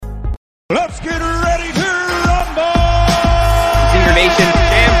Let's get ready to rumble! Senior Nation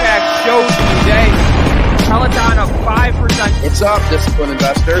jam-packed show today. Peloton up 5%. What's up, disciplined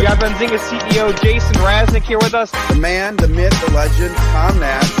investor? We got Benzinga CEO Jason Raznick here with us. The man, the myth, the legend, Tom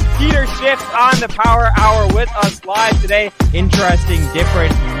Nash. Peter Schiff on the Power Hour with us live today. Interesting,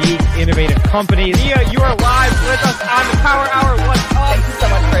 different, unique, innovative companies. Mia, you are live with us on the Power Hour. What's up? Thank you so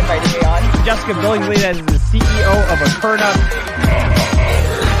much for inviting me on. Jessica Billingsley, that is the CEO of Akerna.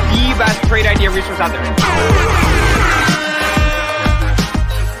 The best trade idea resource out there.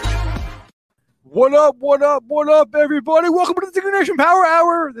 What up, everybody? Welcome to the Senior Nation Power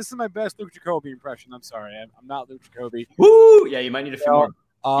Hour. This is my best Luke Jacoby impression. I'm sorry, I'm not Luke Jacoby. Woo! Yeah, you might need a few more.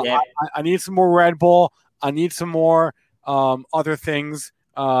 Yeah. I need some more Red Bull. I need some more other things.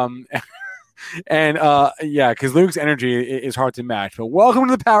 Because Luke's energy is hard to match. But welcome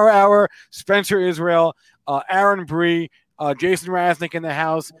to the Power Hour. Spencer Israel, Aaron Bree, Jason Raznick in the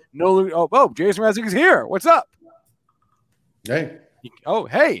house. No Luke. Oh, Jason Raznick is here. What's up? Hey. Oh,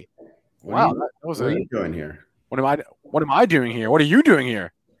 hey. Wow. What are you doing here? What am I doing here? What are you doing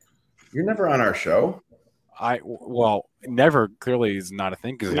here? You're never on our show. Never clearly is not a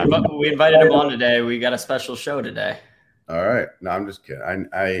thing. We invited him on today. We got a special show today. All right. No, I'm just kidding.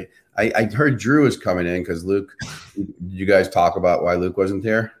 I heard Drew is coming in because Luke. You guys talk about why Luke wasn't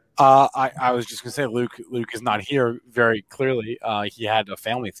here? I was just gonna say Luke is not here very clearly. He had a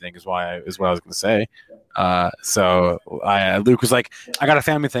family thing is what I was gonna say. Luke was like, I got a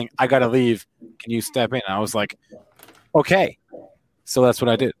family thing. I gotta leave. Can you step in? I was like, okay. So that's what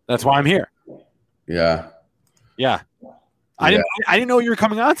I did. That's why I'm here. Yeah. I didn't know you were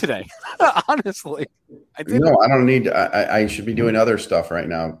coming on today. Honestly, I didn't. No, I don't need. I should be doing other stuff right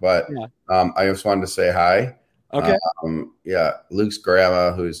now. But I just wanted to say hi. Okay. Luke's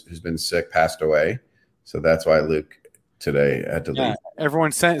grandma, who's been sick, passed away. So that's why Luke today had to leave.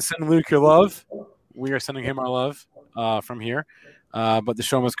 Everyone send Luke your love. We are sending him our love from here. But the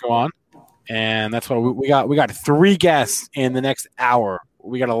show must go on, and that's why we got 3 guests in the next hour.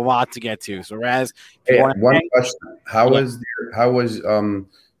 We got a lot to get to. So Raz, one question: How was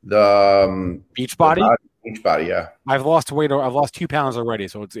the beach body? Beach body, yeah. I've lost weight. I've lost 2 pounds already,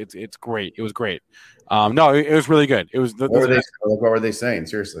 so it's great. It was great. It was really good. It was. What were they saying?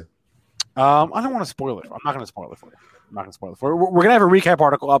 Seriously. I don't want to spoil it. I'm not going to spoil it for you. We're going to have a recap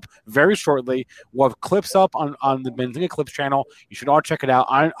article up very shortly. We'll have clips up on the Benzinga Clips channel. You should all check it out.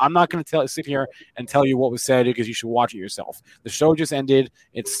 I'm not going to sit here and tell you what was said because you should watch it yourself. The show just ended.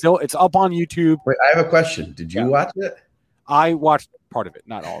 It's up on YouTube. Wait, I have a question. Did you watch it? I watched part of it,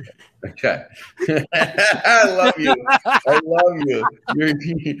 not all of it. Okay. I love you.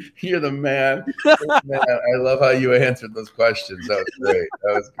 You're the man. I love how you answered those questions. That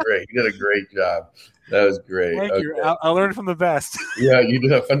was great. You did a great job. That was great. Thank you. I learned from the best. Yeah, you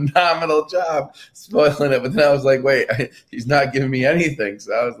did a phenomenal job spoiling it. But then I was like, wait, he's not giving me anything.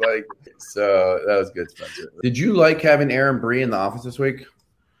 So I was like, that was good, Spencer. Did you like having Aaron Bree in the office this week?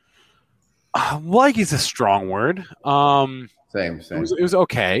 Like is a strong word. Same. It was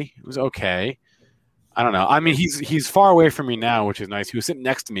okay. I don't know. I mean, he's far away from me now, which is nice. He was sitting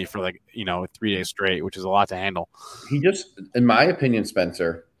next to me for 3 days straight, which is a lot to handle. He just, in my opinion,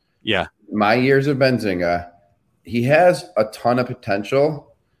 Spencer. Yeah. My years of Benzinga, he has a ton of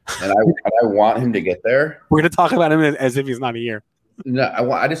potential, and I want him to get there. We're going to talk about him as if he's not here. No,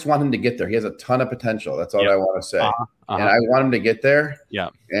 I just want him to get there. He has a ton of potential. That's all I want to say. And I want him to get there. Yeah.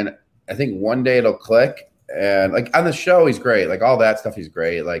 And I think one day it'll click. And on the show, he's great. All that stuff, he's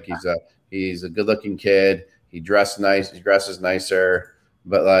great. He's a good-looking kid. He dresses nice. He dresses nicer.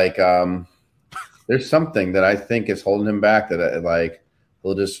 But there's something that I think is holding him back. That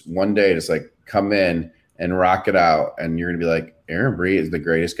he'll just one day just come in and rock it out, and you're gonna be like, Aaron Bree is the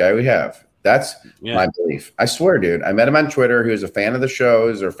greatest guy we have. That's my belief. I swear, dude. I met him on Twitter. He was a fan of the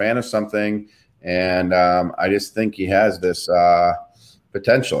shows or a fan of something, and I just think he has this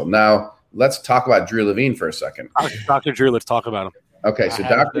potential. Now, let's talk about Drew Levine for a second. Dr. Drew, let's talk about him. Okay, so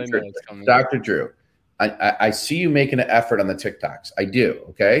Dr. Drew, I see you making an effort on the TikToks. I do,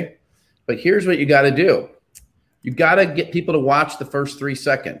 okay? But here's what you got to do. You got to get people to watch the first 3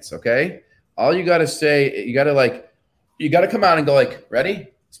 seconds, okay? All you got to say, you got to come out and go ready?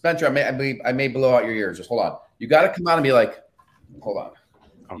 Spencer, I may blow out your ears. Just hold on. You got to come out and be like, hold on.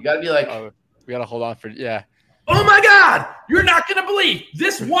 You got to be like. We got to hold on for, yeah. Oh my God, you're not going to believe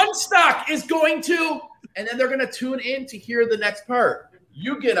this one stock is going to, and then they're going to tune in to hear the next part.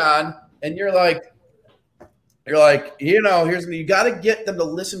 You get on and you're like, you got to get them to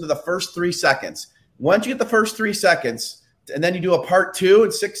listen to the first 3 seconds. Once you get the first 3 seconds and then you do a part 2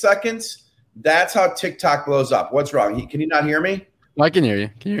 in 6 seconds, that's how TikTok blows up. What's wrong? Can you not hear me? I can hear you.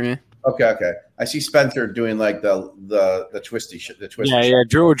 Can you hear me? Okay. I see Spencer doing like the twisty shit. The twisty. Yeah.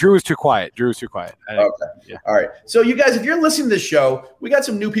 Drew was too quiet. Okay. Yeah. All right. So you guys, if you're listening to the show, we got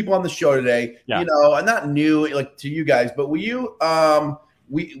some new people on the show today. Yeah. You know, and not new like to you guys, but will you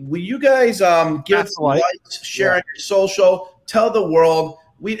guys give us likes, share on your social, tell the world.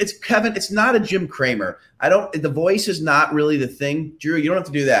 It's Kevin. It's not a Jim Cramer. The voice is not really the thing. Drew, you don't have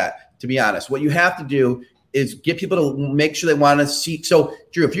to do that, to be honest. What you have to do is get people to make sure they want to see. So,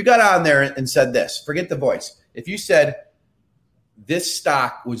 Drew, if you got on there and said this, forget the voice. If you said this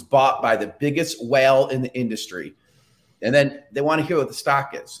stock was bought by the biggest whale in the industry, and then they want to hear what the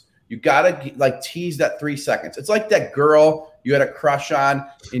stock is, you got to like tease that 3 seconds. It's like that girl you had a crush on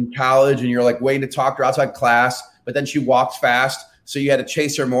in college and you're like waiting to talk to her outside class, but then she walks fast. So you had to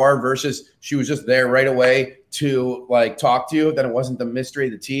chase her more versus she was just there right away to like talk to you. Then it wasn't the mystery,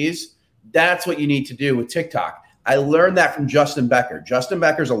 the tease. That's what you need to do with TikTok. I learned that from Justin Becker. Justin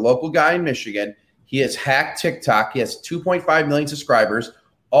Becker's a local guy in Michigan. He has hacked TikTok. He has 2.5 million subscribers.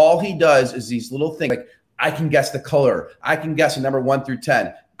 All he does is these little things like I can guess the color. I can guess a number 1 through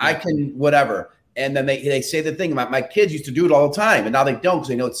 10. I can whatever. And then they say the thing. My kids used to do it all the time, and now they don't because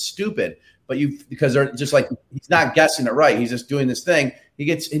they know it's stupid. But because they're just like he's not guessing it right. He's just doing this thing. He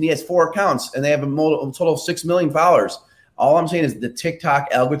has 4 accounts, and they have a total of 6 million followers. All I'm saying is the TikTok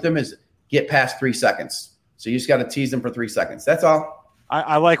algorithm is get past 3 seconds. So you just got to tease them for 3 seconds. That's all.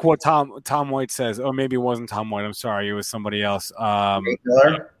 I like what Tom White says. Oh, maybe it wasn't Tom White. I'm sorry, it was somebody else. We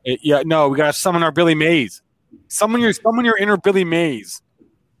we got to summon our Billy Mays. Summon your inner Billy Mays,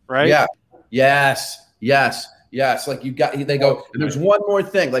 right? Yeah. Yes. Like they go. And there's one more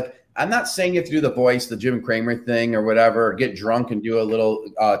thing. Like I'm not saying you have to do the voice, the Jim Cramer thing or whatever, or get drunk and do a little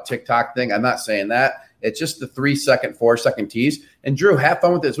TikTok thing. I'm not saying that. It's just the 3 second, 4 second tease. And Drew, have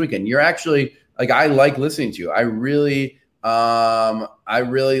fun with it this weekend. You're actually like, I like listening to you. I really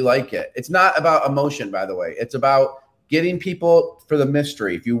like it. It's not about emotion, by the way. It's about getting people for the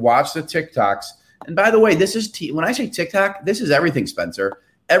mystery. If you watch the TikToks, and by the way, this is when I say TikTok, this is everything, Spencer.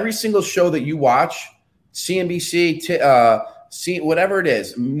 Every single show that you watch, CNBC, whatever it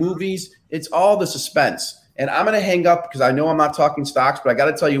is, movies, it's all the suspense. And I'm going to hang up because I know I'm not talking stocks, but I got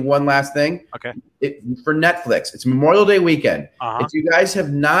to tell you one last thing. Okay. For Netflix, it's Memorial Day weekend. If you guys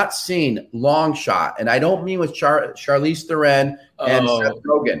have not seen Long Shot, and I don't mean with Charlize Theron and Seth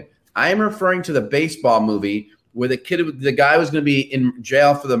Rogen, I am referring to the baseball movie where the guy was going to be in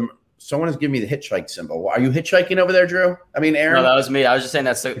jail for someone is giving me the hitchhike symbol. Are you hitchhiking over there, Drew? I mean, Aaron? No, that was me. I was just saying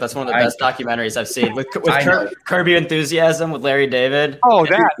that's one of the best documentaries I've seen. With Curb Your Enthusiasm with Larry David. Oh,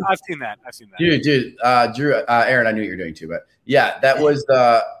 I've seen that. Dude, Drew, Aaron, I knew what you were doing too, but yeah, that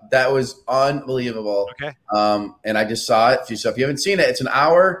was unbelievable. Okay. And I just saw it. So if you haven't seen it, it's an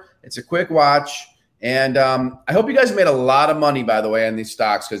hour. It's a quick watch. And I hope you guys made a lot of money, by the way, on these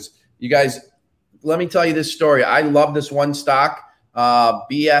stocks because you guys, let me tell you this story. I love this one stock.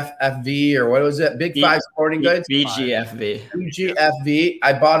 BFFV or what was it? Big Five Sporting Goods. BGFV.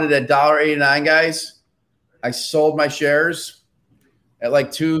 I bought it at $1.89, guys. I sold my shares at like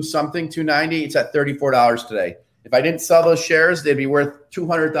 $2.90. It's at $34 today. If I didn't sell those shares, they'd be worth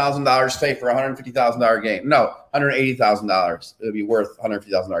 $200,000 today for $150,000 gain. No, $180,000. It would be worth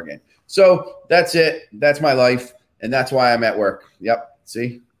 $150,000 gain. So that's it. That's my life, and that's why I'm at work. Yep.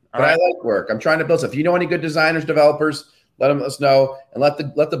 See, but I like work. I'm trying to build stuff. If you know any good designers, developers, let us know, and let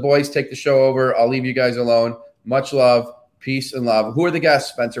the boys take the show over. I'll leave you guys alone. Much love, peace, and love. Who are the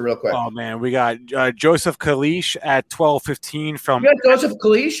guests, Spencer, real quick? Oh, man, we got Joseph Kalish at 12:15 from – You got Joseph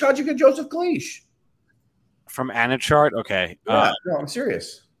Kalish? How'd you get Joseph Kalish? From Anachart? Okay. Yeah, no, I'm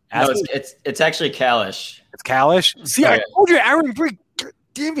serious. No, it's actually Kalish. It's Kalish? See, I told you, Aaron Brigg.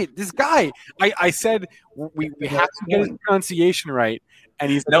 Damn it, this guy. I said we have to get his pronunciation right,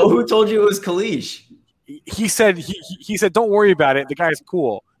 and he's – No, who told you it was Kalish? He said, don't worry about it. The guy's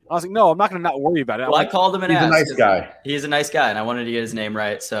cool. I was like, no, I'm not going to not worry about it. Well, I called him and asked. He's a nice guy. He's a nice guy, and I wanted to get his name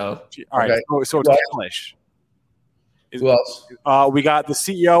right. So, all right. Okay. So it's Kalish. Who else? We got the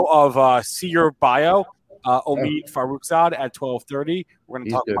CEO of See Your Bio, Omid Faroukzad at 12:30. We're going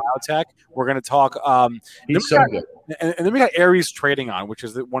to talk biotech. We're going to talk. He's so good. And then we got Aries Trading on, which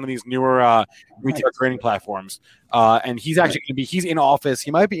is one of these newer retail trading platforms. And he's actually going to be. He's in office.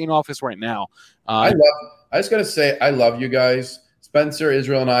 He might be in office right now. I just got to say, I love you guys. Spencer,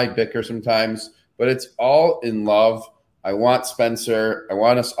 Israel, and I bicker sometimes, but it's all in love. I want Spencer. I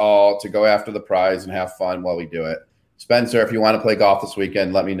want us all to go after the prize and have fun while we do it. Spencer, if you want to play golf this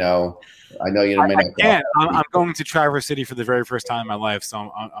weekend, let me know. I know you may not. I'm going to Traverse City for the very first time in my life,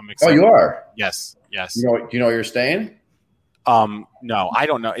 so I'm excited. Oh, you are? Yes. Do you know where you're staying? No, I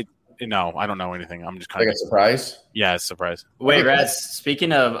don't know. No, I don't know anything. I'm just like a surprise. Yeah, it's a surprise. Wait, Raz,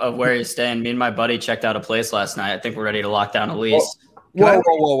 speaking of where you're staying, me and my buddy checked out a place last night. I think we're ready to lock down a lease.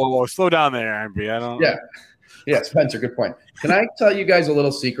 Whoa. Slow down there, Amby. I don't. Yeah, Spencer, good point. Can I tell you guys a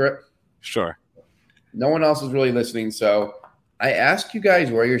little secret? Sure. No one else is really listening, so I ask you guys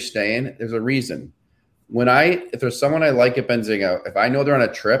where you're staying. There's a reason. If there's someone I like at Benzinga, if I know they're on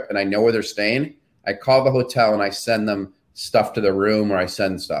a trip and I know where they're staying, I call the hotel and I send them stuff to the room, or I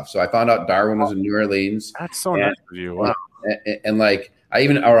send stuff. So I found out Darwin was in New Orleans. That's so nice of you. Wow. And like I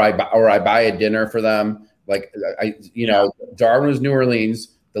buy a dinner for them. Like Darwin was New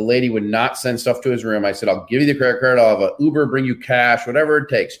Orleans. The lady would not send stuff to his room. I said, I'll give you the credit card. I'll have an Uber, bring you cash, whatever it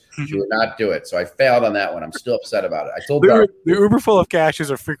takes. She would not do it. So I failed on that one. I'm still upset about it. I told her the Uber full of cash is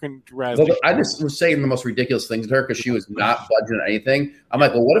a freaking raspberry. I just was saying the most ridiculous things to her because she was not budging on anything. I'm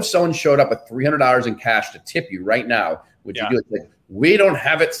like, well, what if someone showed up with $300 in cash to tip you right now? Would you do it? Like, we don't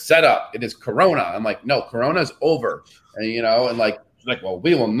have it set up. It is Corona. I'm like, no, Corona's over. And she's like, well,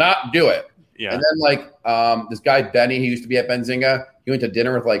 we will not do it. Yeah. And then this guy Benny, he used to be at Benzinga. He went to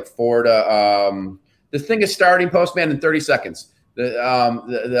dinner with like four to this thing is starting, Postman, in 30 seconds. He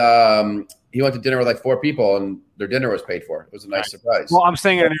went to dinner with like 4 people and their dinner was paid for. It was a nice surprise. Well, I'm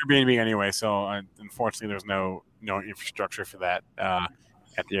staying at an Airbnb anyway, so unfortunately there's no infrastructure for that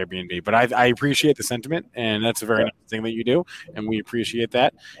at the Airbnb. But I appreciate the sentiment, and that's a very nice thing that you do, and we appreciate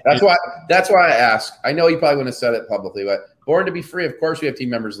that. That's why I ask. I know you probably wouldn't have said it publicly, but Born to be free. Of course, we have team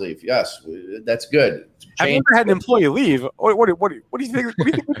members leave. Yes, that's good. I've never had an employee leave. What do you think? What do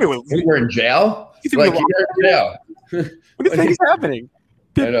you think we do? We're in jail. You're in jail. What do you think is happening?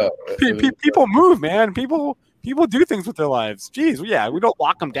 I know. People move, man. People do things with their lives. Jeez, yeah, we don't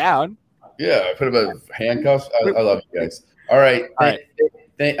lock them down. Yeah, I put them in handcuffs. I love you guys. All right.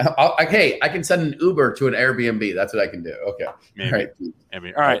 Hey, I can send an Uber to an Airbnb. That's what I can do. Okay. Maybe. All right.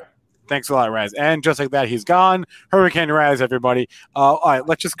 Maybe. All right. Thanks a lot, Raz. And just like that, he's gone. Hurricane Raz, everybody. All right,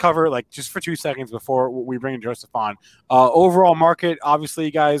 let's just cover, just for 2 seconds before we bring Joseph on. Overall market,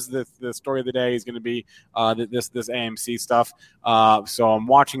 obviously, guys, the story of the day is going to be this AMC stuff. So I'm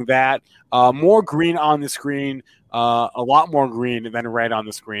watching that. More green on the screen, a lot more green than red on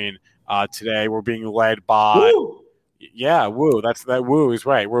the screen today. We're being led by... Woo! Yeah, woo. That woo is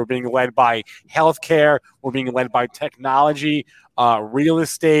right. We're being led by healthcare. We're being led by technology, real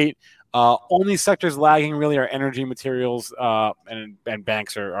estate. Only sectors lagging really are energy, materials, and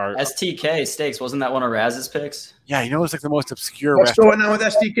banks are STK Stakes. Wasn't that one of Raz's picks? Yeah, it's like the most obscure. What's going on with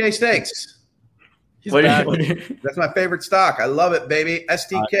STK Stakes? That's my favorite stock. I love it, baby.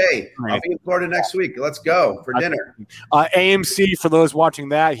 STK. I'll be in Florida next week. Let's go for dinner. AMC, for those watching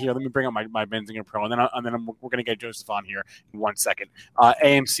that here, let me bring up my Benzinger Pro, and then we're going to get Joseph on here in 1 second.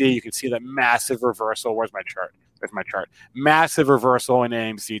 AMC, you can see that massive reversal. Where's my chart? There's my chart. Massive reversal in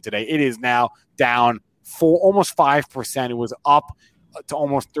AMC today. It is now down almost 5%. It was up to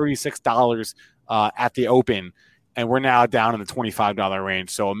almost $36 at the open. And we're now down in the $25 range.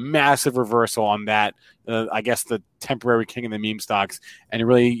 So a massive reversal on that. I guess the temporary king of the meme stocks. And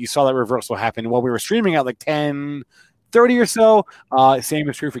really, you saw that reversal happen while we were streaming at like 10:30 or so. Same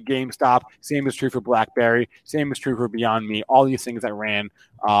is true for GameStop. Same is true for BlackBerry. Same is true for Beyond Me. All these things that ran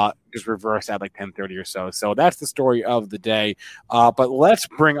just reversed at like 10:30 or so. So that's the story of the day. But let's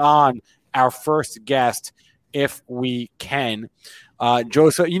bring on our first guest if we can.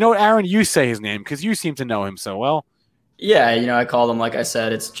 Joseph, Aaron, you say his name because you seem to know him so well. Yeah, I called him, like I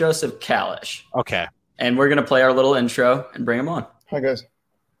said, it's Joseph Kalish. Okay. And we're going to play our little intro and bring him on. Hi, guys.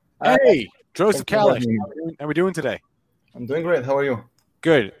 Hey, Joseph Kalish. How are we doing today? I'm doing great. How are you?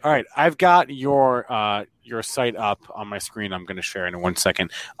 Good. All right. I've got your site up on my screen. I'm going to share it in 1 second.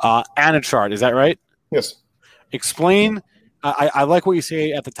 Anachart, is that right? Yes. Explain. I like what you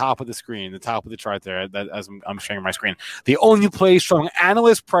say at the top of the screen, the top of the chart there, as I'm sharing my screen. The only place showing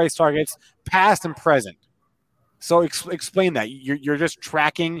analyst price targets, past and present. So explain that. You're just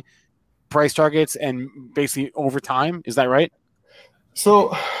tracking price targets and basically over time. Is that right?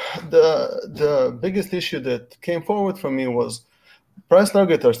 So the biggest issue that came forward for me was price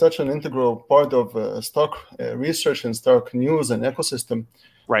targets are such an integral part of stock research and stock news and ecosystem.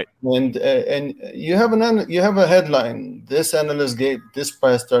 Right. And you have a headline. This analyst gave this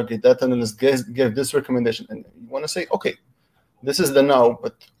price target. That analyst gave this recommendation, and you want to say, okay, this is the now,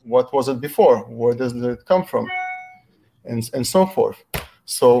 but what was it before? Where does it come from? And so forth.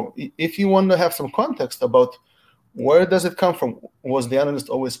 So if you want to have some context about where does it come from, was the analyst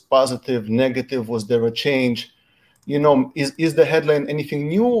always positive, negative? Was there a change? Is the headline anything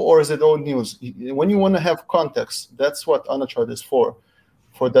new or is it old news? When you want to have context, that's what Anachart is for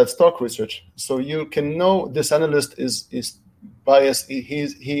that stock research. So you can know this analyst is bias. He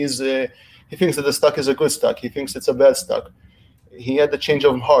thinks that the stock is a good stock. He thinks it's a bad stock. He had a change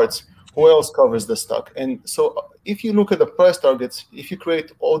of hearts. Who else covers the stock? And so, if you look at the price targets, if you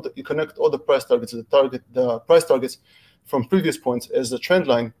connect all the price targets, the price targets from previous points as a trend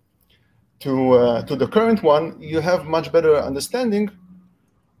line to the current one, you have much better understanding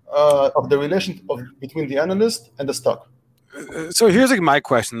of the relation between the analyst and the stock. So here's like my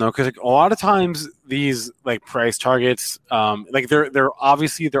question though, because like a lot of times these like price targets, like they're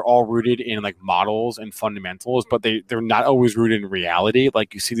obviously they're all rooted in like models and fundamentals, but they're not always rooted in reality.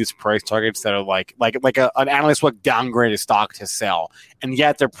 Like you see these price targets that are an analyst will downgrade a stock to sell, and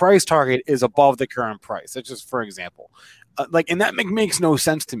yet their price target is above the current price. That's just for example. And that makes no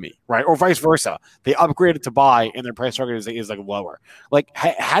sense to me, right? Or vice versa. They upgrade it to buy, and their price target is like lower. Like,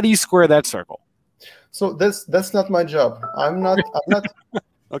 how do you square that circle? So that's not my job. I'm not.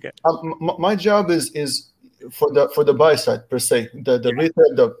 Okay. My job is for the buy side per se. The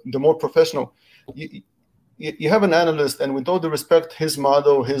retail, the more professional. You have an analyst, and with all due respect, his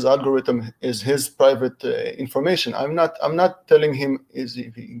model, his algorithm is his private information. I'm not telling him is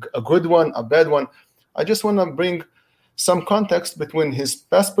a good one, a bad one. I just want to bring some context between his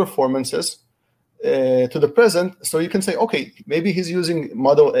past performances to the present, so you can say, okay, maybe he's using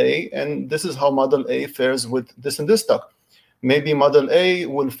Model A, and this is how Model A fares with this and this stock. Maybe Model A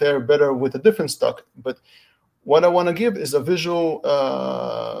will fare better with a different stock. But what I want to give is a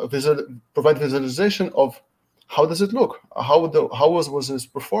provide visualization of how does it look, how was his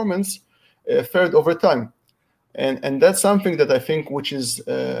performance fared over time, and that's something that I think which is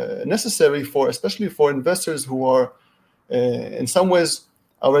necessary especially for investors who are in some ways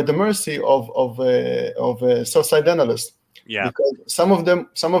are at the mercy of sell-side analysts. Yeah. Because some of them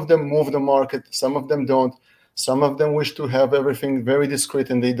move the market, some of them don't. Some of them wish to have everything very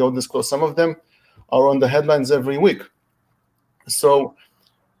discreet and they don't disclose. Some of them are on the headlines every week. So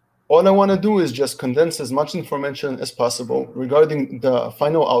all I want to do is just condense as much information as possible regarding the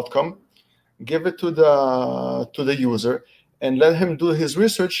final outcome, give it to the user, and let him do his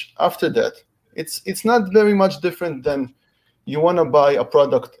research after that. It's not very much different than you want to buy a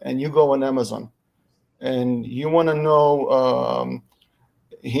product and you go on Amazon and you want to know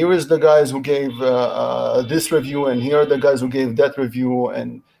here is the guys who gave this review and here are the guys who gave that review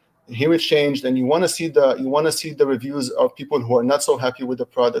and here it changed, and you want to see the reviews of people who are not so happy with the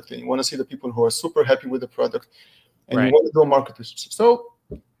product, and you want to see the people who are super happy with the product, and right. You want to do a market research. So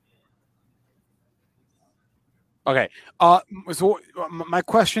okay, so my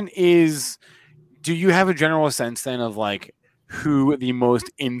question is, do you have a general sense then of like who the most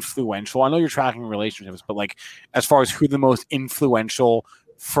influential, I know you're tracking relationships, but like as far as who the most influential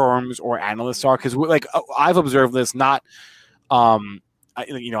firms or analysts are? Because like I've observed this, not I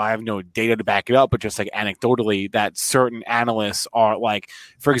have no data to back it up, but just like anecdotally that certain analysts are like,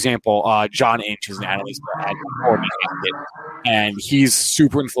 for example, John Inch is an analyst at Gordon, and he's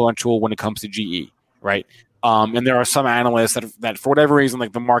super influential when it comes to GE, right? And there are some analysts that for whatever reason,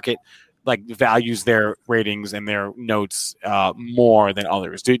 like the market like values their ratings and their notes more than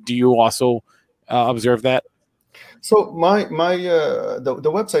others. Do you also observe that? So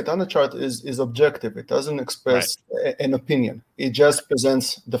the website on the chart is objective. It doesn't express an opinion. It just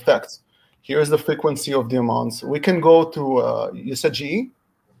presents the facts. Here's the frequency of the amounts. We can go to you said GE?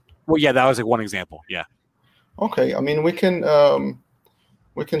 Well, yeah, that was like one example. Yeah. Okay. I mean, we can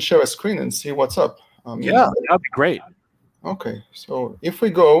share a screen and see what's up. Yeah, that'd be great. Okay. So if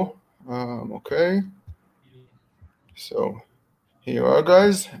we go, okay. So here you are,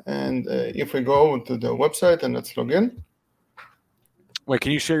 guys, and if we go to the website and let's log in. Wait,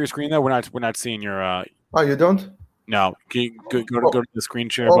 can you share your screen though? We're not seeing your. Oh, you don't? No. Can you go to the screen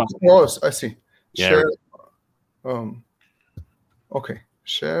share? Oh, I see. Yeah. Share. Okay.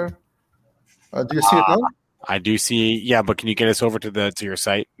 Share. Do you see it now? I do see. Yeah, but can you get us over to your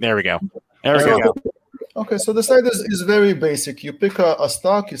site? There we go. There we go. Okay, so the site is very basic. You pick a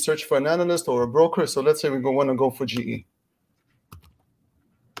stock, you search for an analyst or a broker. So let's say we want to go for GE.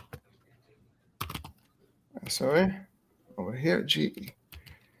 Sorry, over here, GE.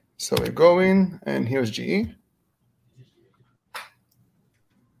 So we go in, and here's GE.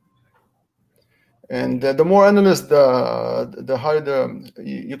 And the more analysts, the higher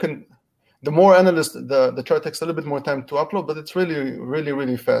you can. The more analysts, the chart takes a little bit more time to upload, but it's really, really,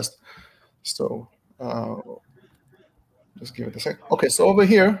 really fast. So just give it a sec. Okay, so over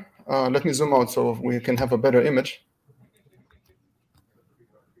here, let me zoom out so we can have a better image.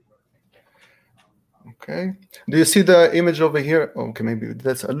 Okay. Do you see the image over here? Okay, maybe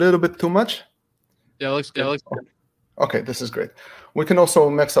that's a little bit too much. Yeah, it looks good. Okay, this is great. We can also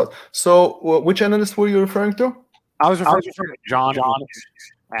max out. So which analyst were you referring to? I was referring to John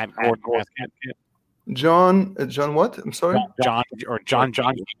at Gordon. John what? I'm sorry. John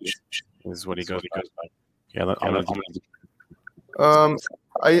is what he goes by. Yeah,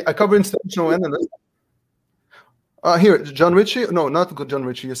 I cover institutional analyst. Here, John Ritchie. No, not John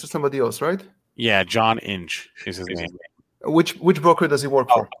Ritchie. This is somebody else, right? Yeah, John Inch is his name. Which broker does he work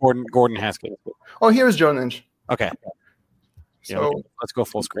for? Gordon Haskett. Oh, here's John Inch. Okay. So let's go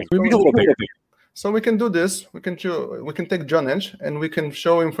full screen. We get a little bigger. So we can do this. We can take John Inch and we can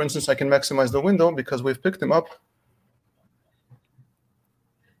show him. For instance, I can maximize the window because we've picked him up.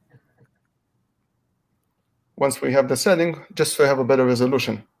 Once we have the setting, just so I have a better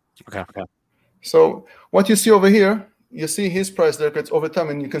resolution. Okay. So what you see over here, you see his price records over time,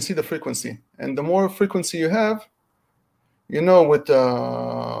 and you can see the frequency. And the more frequency you have, with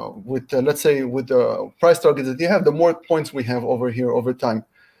let's say with the price targets that you have, the more points we have over here over time.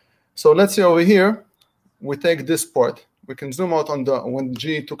 So let's say over here, we take this part. We can zoom out on when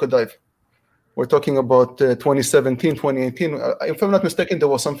G took a dive. We're talking about 2017, 2018. If I'm not mistaken, there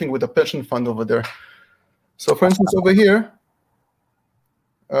was something with a pension fund over there. So for instance, over here,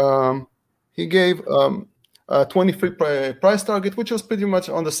 he gave a 23 price target, which was pretty much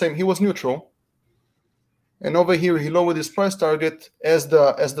on the same. He was neutral. And over here, he lowered his price target as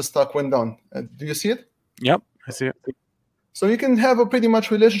the stock went down. Do you see it? Yep, I see it. So you can have a pretty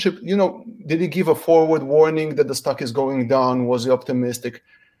much relationship. Did he give a forward warning that the stock is going down? Was he optimistic?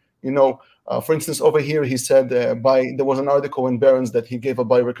 For instance, over here, he said there was an article in Barron's that he gave a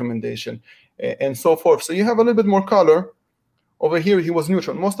buy recommendation and so forth. So you have a little bit more color. Over here, he was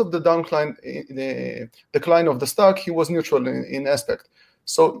neutral. Most of the decline of the stock, he was neutral in aspect.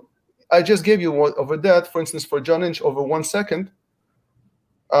 So I just gave you over that, for instance, for John Inch over 1 second.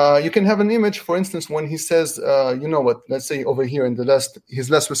 You can have an image, for instance, when he says, let's say over here in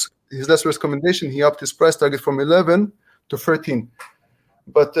his last recommendation, he upped his price target from 11 to 13.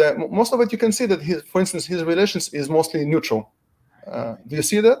 But most of it, you can see that, for instance, his relations is mostly neutral. Do you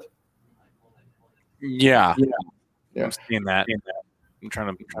see that? Yeah. I'm seeing that. I'm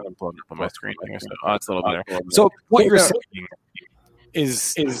trying to blow it up on my screen. It's a little better. So what you're saying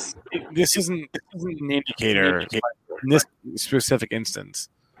is this isn't an indicator in this specific instance.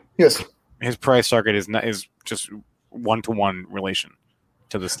 Yes. His price target is just 1-to-1 relation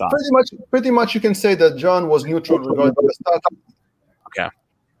to the stock. Pretty much, you can say that John was neutral regarding the stock. Okay.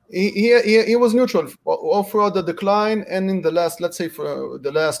 He was neutral all throughout the decline and in the last, let's say from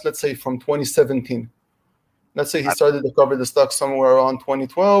 2017. Let's say he started to cover the stock somewhere around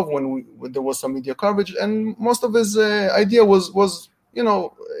 2012 when there was some media coverage, and most of his idea was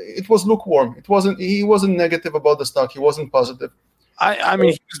it was lukewarm. He wasn't negative about the stock. He wasn't positive. I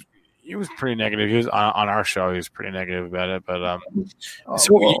mean, he was pretty negative. He was on our show. He was pretty negative about it. But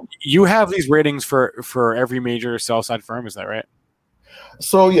you have these ratings for every major sell side firm, is that right?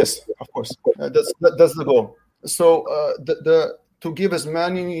 So yes, of course, that's the goal. So to give as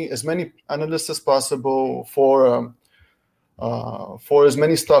many analysts as possible for as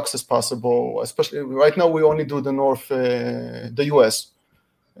many stocks as possible. Especially right now, we only do the US.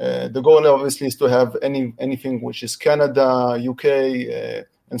 The goal obviously is to have anything which is Canada, UK,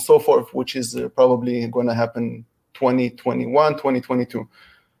 and so forth, which is probably going to happen 2021, 2022.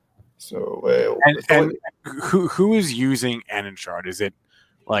 So, and who is using AnandChart? Is it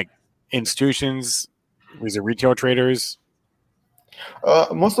like institutions? Is it retail traders?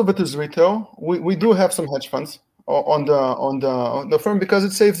 Most of it is retail. We do have some hedge funds on the firm because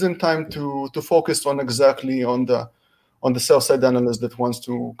it saves them time to focus on exactly on the sell side analyst that wants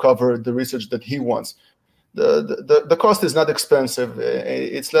to cover the research that he wants. The cost is not expensive.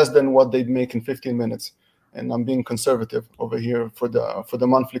 It's less than what they'd make in 15 minutes. And I'm being conservative over here for the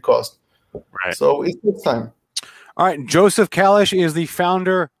monthly cost. Right. So it takes time. All right. Joseph Kalish is the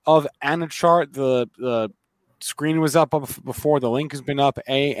founder of AnandChart. The screen was up before. The link has been up,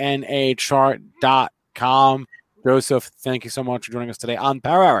 anachart.com. Joseph, thank you so much for joining us today on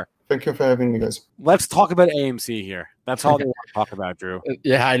Power Hour. Thank you for having me, guys. Let's talk about AMC here. That's all they want to talk about, Drew.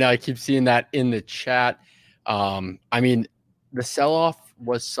 Yeah, I know. I keep seeing that in the chat. I mean, the sell-off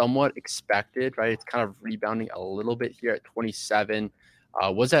was somewhat expected, right? It's kind of rebounding a little bit here at 27.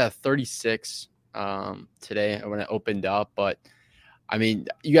 Was at a 36 today when it opened up. But, I mean,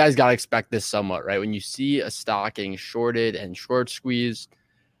 you guys got to expect this somewhat, right? When you see a stock getting shorted and short squeezed,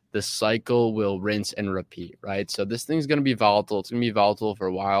 the cycle will rinse and repeat, right? So this thing's going to be volatile. It's going to be volatile for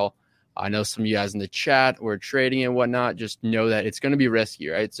a while. I know some of you guys in the chat were trading and whatnot. Just know that it's going to be risky,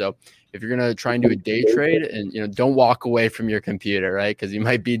 right? So if you're going to try and do a day trade and, don't walk away from your computer, right? Because you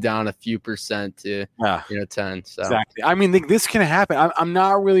might be down a few percent to, 10. So. Exactly. I mean, this can happen. I'm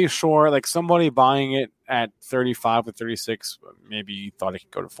not really sure. Like somebody buying it at 35 or 36, maybe you thought it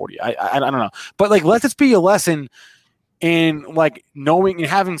could go to 40. I don't know. But like, let this be a lesson in like knowing and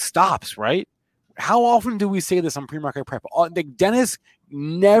having stops, right? How often do we say this on pre-market prep? Like Dennis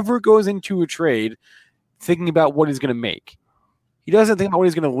never goes into a trade thinking about what he's going to make. He doesn't think about what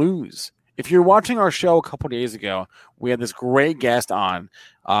he's going to lose. If you're watching our show a couple days ago, we had this great guest on,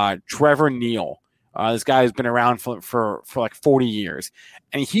 Trevor Neal. This guy has been around for like 40 years.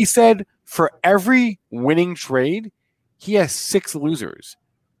 And he said for every winning trade, he has 6 losers.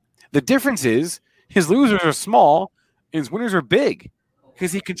 The difference is his losers are small, his winners are big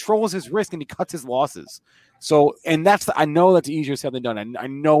because he controls his risk and he cuts his losses. So, and I know that's easier said than done. I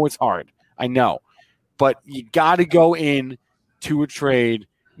know it's hard. I know. But you got to go in to a trade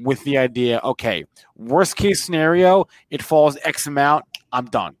with the idea, okay, worst case scenario, it falls X amount, I'm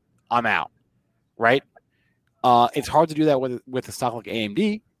done. I'm out. Right? It's hard to do that with a stock like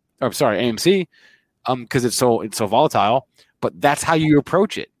AMC, because it's so volatile. But that's how you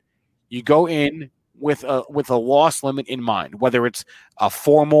approach it. You go in with a loss limit in mind, whether it's a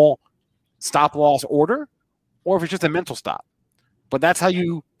formal stop loss order or if it's just a mental stop. But that's how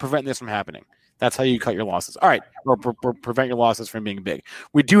you prevent this from happening. That's how you cut your losses. All right, or prevent your losses from being big.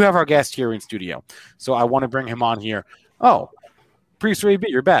 We do have our guest here in studio, so I want to bring him on here. Oh, Priest AB,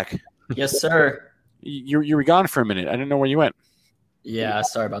 you're back. Yes, sir. You were gone for a minute. I didn't know where you went. Yeah,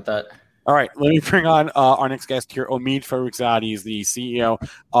 sorry about that. All right, let me bring on our next guest here. Omid Faroukzadi is the CEO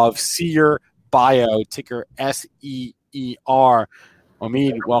of Seer Bio, ticker SEER.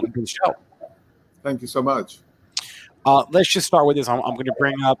 Omid, welcome to the show. Thank you so much. Let's just start with this. I'm going to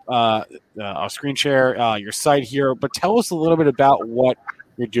bring up our screen share, your site here, but tell us a little bit about what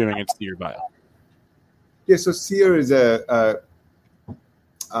you're doing at Seer Bio. Yeah, so Seer is a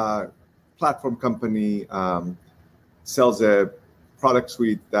platform company, sells a product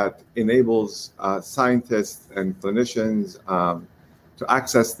suite that enables scientists and clinicians to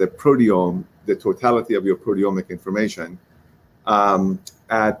access the proteome, the totality of your proteomic information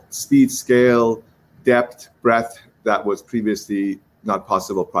at speed, scale, depth, breadth that was previously not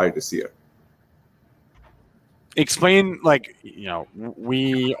possible prior to Seer. Explain,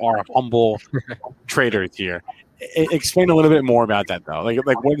 we are humble traders here. Explain a little bit more about that, though.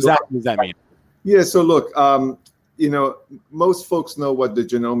 Like what exactly does that mean? Yeah, so look, most folks know what the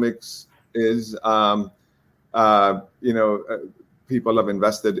genomics is. People have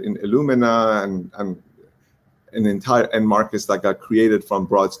invested in Illumina and an entire end markets that got created from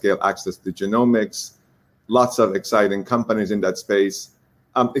broad scale access to genomics. Lots of exciting companies in that space.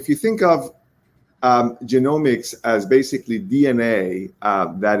 If you think of genomics as basically DNA,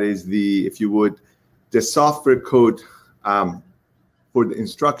 that is the software code for the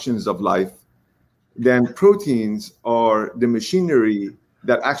instructions of life, then proteins are the machinery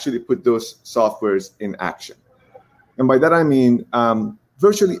that actually put those softwares in action. And by that I mean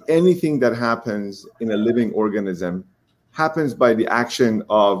virtually anything that happens in a living organism happens by the action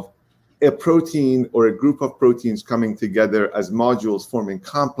of a protein or a group of proteins coming together as modules forming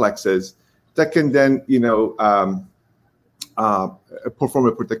complexes that can then perform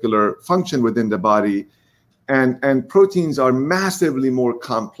a particular function within the body. And proteins are massively more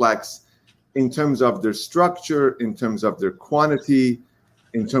complex in terms of their structure, in terms of their quantity,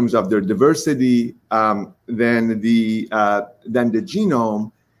 in terms of their diversity than the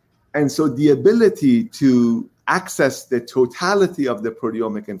genome. And so the ability to access the totality of the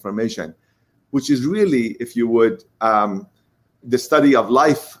proteomic information, which is really, if you would, the study of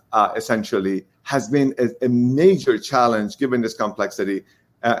life, essentially, has been a major challenge given this complexity.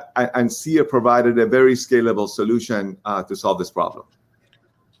 And Seer provided a very scalable solution to solve this problem.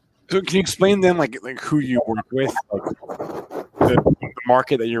 So can you explain then, like who you work with, like the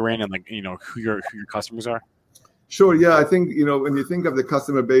market that you're in, and who your customers are? Sure. Yeah, I think when you think of the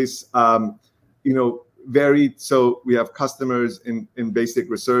customer base, varied. So we have customers in basic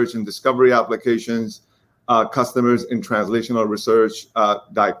research and discovery applications, customers in translational research,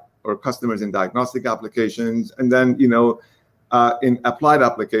 or customers in diagnostic applications, and then in applied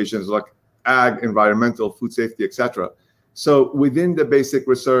applications like ag, environmental, food safety, etc. So within the basic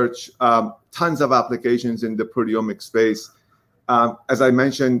research, tons of applications in the proteomic space. As I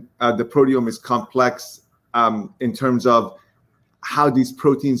mentioned, the proteome is complex in terms of how these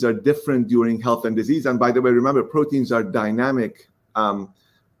proteins are different during health and disease. And by the way, remember, proteins are dynamic.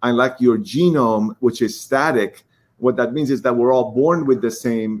 Unlike your genome, which is static, what that means is that we're all born with the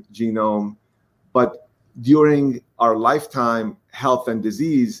same genome, but during our lifetime, health and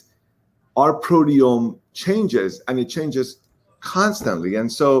disease, our proteome changes, and it changes constantly.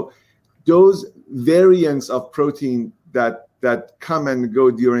 And so those variants of protein that come and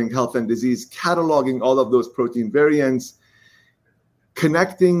go during health and disease, cataloging all of those protein variants,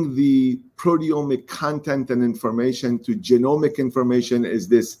 connecting the proteomic content and information to genomic information is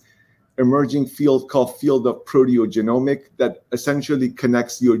this emerging field called field of proteogenomic that essentially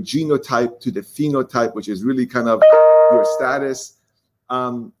connects your genotype to the phenotype, which is really kind of your status.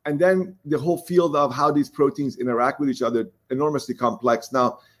 And then the whole field of how these proteins interact with each other, enormously complex.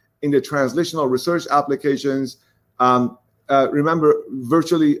 Now, in the translational research applications, remember,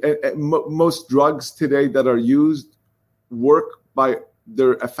 virtually most drugs today that are used work by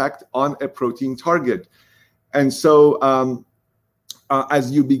their effect on a protein target. And so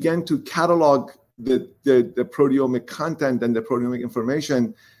as you begin to catalog the proteomic content and the proteomic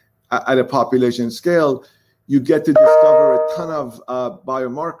information at a population scale, you get to discover a ton of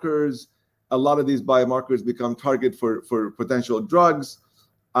biomarkers. A lot of these biomarkers become target for potential drugs.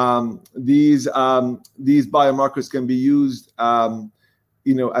 These biomarkers can be used, as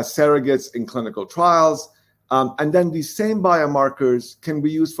surrogates in clinical trials. And then these same biomarkers can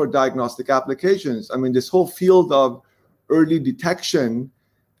be used for diagnostic applications. I mean, this whole field of early detection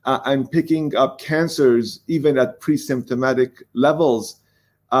and picking up cancers, even at pre-symptomatic levels,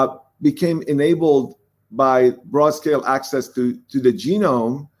 became enabled by broad-scale access to the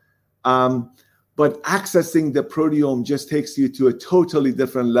genome. But accessing the proteome just takes you to a totally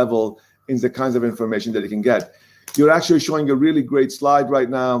different level in the kinds of information that you can get. You're actually showing a really great slide right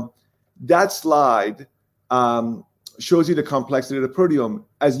now. That slide shows you the complexity of the proteome.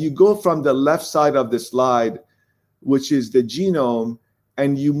 As you go from the left side of the slide, which is the genome,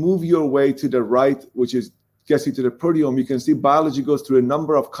 and you move your way to the right, which gets you to the proteome, you can see biology goes through a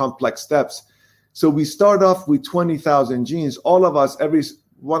number of complex steps. So we start off with 20,000 genes. All of us, every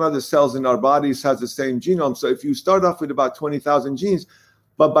one of the cells in our bodies has the same genome. So if you start off with about 20,000 genes,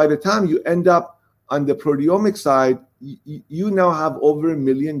 but by the time you end up on the proteomic side, you now have over 1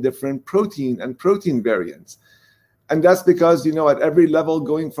 million different protein and protein variants. And that's because, at every level,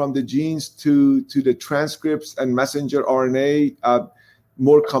 going from the genes to the transcripts and messenger RNA,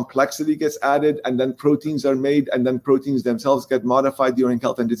 more complexity gets added, and then proteins are made, and then proteins themselves get modified during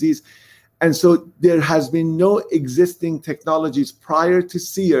health and disease. And so there has been no existing technologies prior to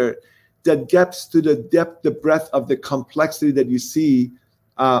Seer that gets to the depth, the breadth of the complexity that you see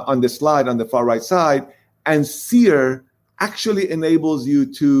on the slide on the far right side. And Seer actually enables you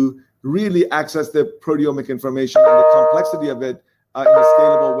to really access the proteomic information and the complexity of it in a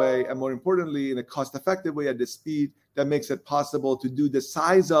scalable way, and more importantly, in a cost-effective way at the speed that makes it possible to do the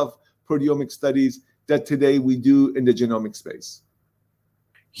size of proteomic studies that today we do in the genomic space.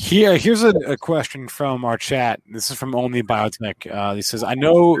 Here's a question from our chat. This is from Only Biotech. He says, I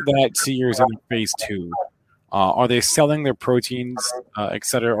know that Seer is in phase 2. Are they selling their proteins, et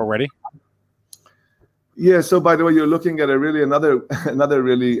cetera, already? Yeah, so by the way, you're looking at another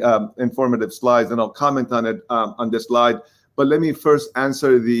really informative slide, and I'll comment on it on this slide. But let me first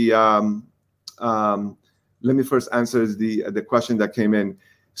answer the question that came in.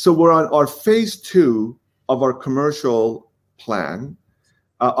 So we're on our phase 2 of our commercial plan.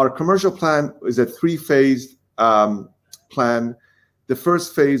 Our commercial plan is a 3-phase plan. The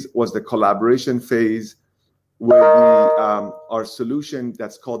first phase was the collaboration phase, where our solution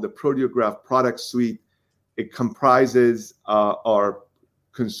that's called the Proteograph Product Suite, it comprises our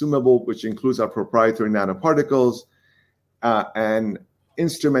consumable, which includes our proprietary nanoparticles, an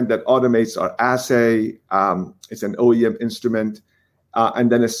instrument that automates our assay. It's an OEM instrument,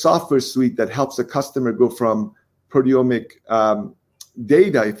 and then a software suite that helps the customer go from proteomic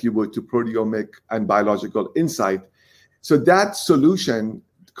data, if you would, to proteomic and biological insight. So that solution,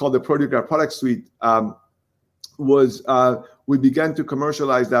 called the Proteograph Product Suite, we began to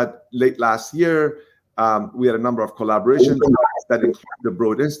commercialize that late last year. We had a number of collaborations that include the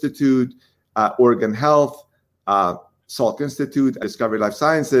Broad Institute, Oregon Health, Salk Institute, Discovery Life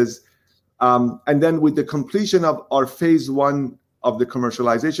Sciences. And then with the completion of our phase 1 of the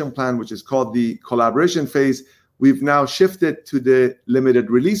commercialization plan, which is called the collaboration phase, we've now shifted to the limited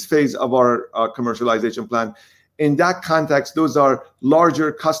release phase of our commercialization plan. In that context, those are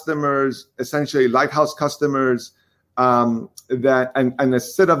larger customers, essentially lighthouse customers, and a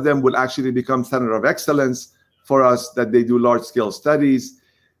set of them will actually become center of excellence for us, that they do large-scale studies.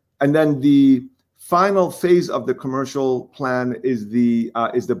 And then the final phase of the commercial plan is the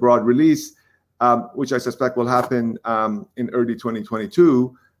broad release, which I suspect will happen in early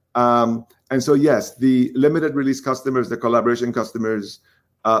 2022. And so, yes, the limited release customers, the collaboration customers,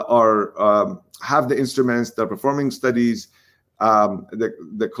 have the instruments, they're performing studies.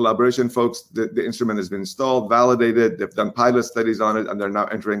 The collaboration folks, the instrument has been installed, validated, they've done pilot studies on it, and they're now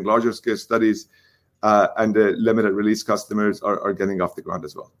entering larger scale studies. and the limited release customers are getting off the ground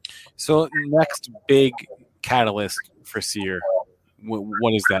as well. So next big catalyst for Seer,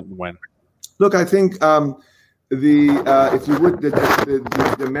 what is that and when? Look, I think if you would,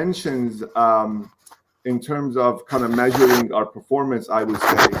 the dimensions in terms of kind of measuring our performance, I would say,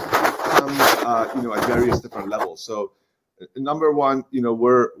 at various different levels. So, number one,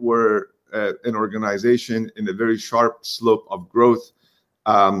 we're an organization in a very sharp slope of growth.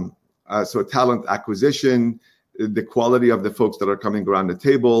 So talent acquisition, the quality of the folks that are coming around the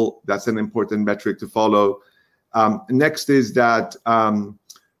table, that's an important metric to follow. Next is that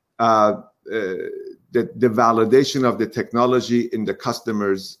the validation of the technology in the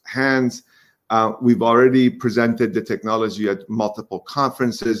customer's hands. We've already presented the technology at multiple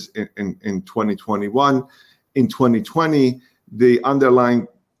conferences in 2021. In 2020, the underlying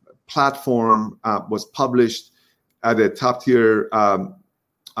platform was published at a top-tier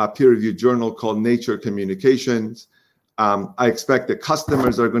peer-reviewed journal called Nature Communications. I expect the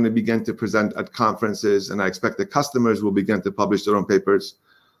customers are going to begin to present at conferences, and I expect the customers will begin to publish their own papers.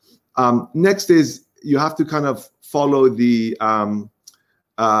 Next is you have to kind of follow the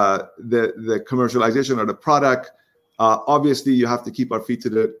commercialization of the product. Obviously, you have to keep our feet to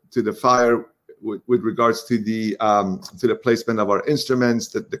the fire with regards to the placement of our instruments,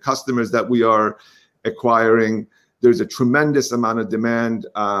 the customers that we are acquiring. There's a tremendous amount of demand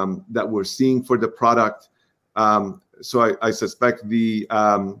that we're seeing for the product. So I suspect the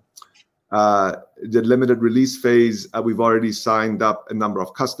limited release phase, we've already signed up a number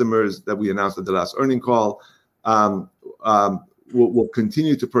of customers that we announced at the last earnings call. We'll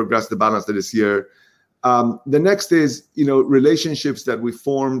continue to progress the balance of this year. The next is, relationships that we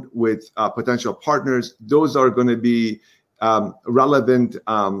formed with potential partners. Those are going to be relevant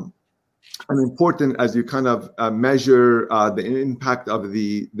and important as you kind of measure the impact of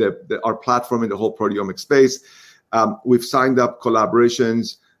our platform in the whole proteomic space. We've signed up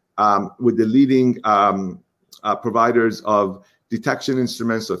collaborations with the leading providers of detection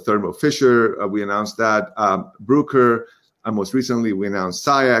instruments, so Thermo Fisher, we announced that, Bruker, and most recently we announced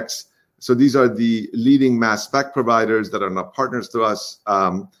SciEx. So these are the leading mass spec providers that are not partners to us.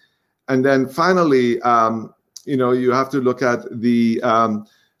 And then finally, you have to look at the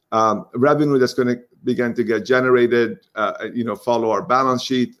revenue that's going to begin to get generated, follow our balance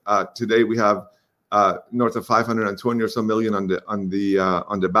sheet. Today we have north of 520 or so million on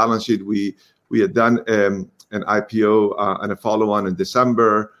the balance sheet. We had done an IPO and a follow-on in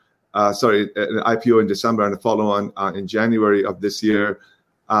December. An IPO in December and a follow-on in January of this year.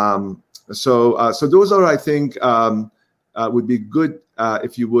 So those are, I think, would be good,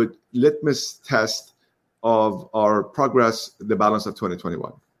 if you would, litmus test of our progress, the balance of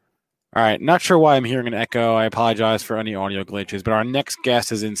 2021. All right, not sure why I'm hearing an echo. I apologize for any audio glitches, but our next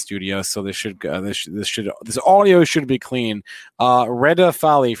guest is in studio, so this audio should be clean. Reda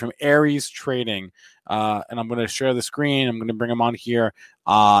Fali from Aries Trading, and I'm going to share the screen. I'm going to bring him on here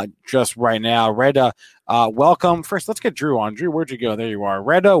just right now. Reda, welcome. First, let's get Drew on. Drew, where'd you go? There you are.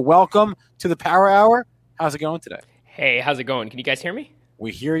 Reda, welcome to the Power Hour. How's it going today? Hey, how's it going? Can you guys hear me?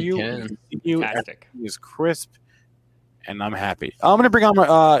 We hear you. We can see you. Fantastic. Everything is crisp. And I'm happy. I'm going to bring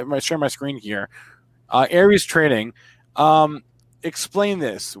on share my screen here. Aries Trading. Explain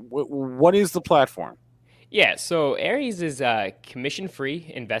this. What is the platform? Yeah, so Aries is a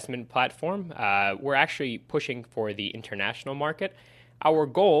commission-free investment platform. We're actually pushing for the international market. Our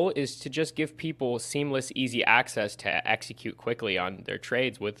goal is to just give people seamless, easy access to execute quickly on their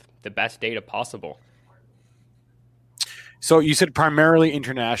trades with the best data possible. So you said primarily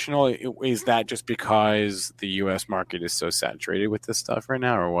international. Is that just because the U.S. market is so saturated with this stuff right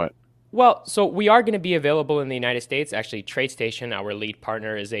now, or what? Well, so we are going to be available in the United States. Actually, TradeStation, our lead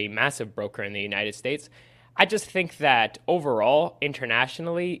partner, is a massive broker in the United States. I just think that overall,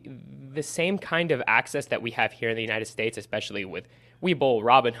 internationally, the same kind of access that we have here in the United States, especially with Webull,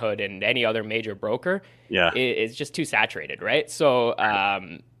 Robinhood, and any other major broker, is just too saturated, right? So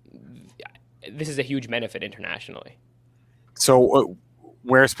this is a huge benefit internationally. So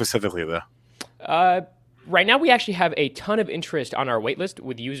where specifically, though? Right now, we actually have a ton of interest on our waitlist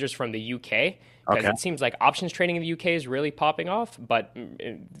with users from the UK. Because it seems like options trading in the UK is really popping off, but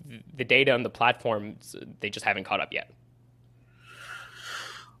the data on the platforms, they just haven't caught up yet.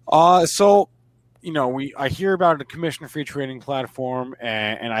 So, I hear about a commission-free trading platform,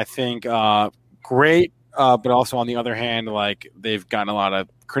 and I think great, but also on the other hand, like they've gotten a lot of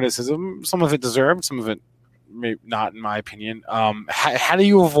criticism. Some of it deserved, some of it maybe not, in my opinion. How do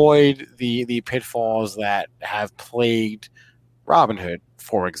you avoid the pitfalls that have plagued Robinhood,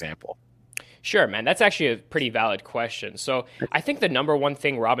 for example? Sure, man. That's actually a pretty valid question. So I think the number one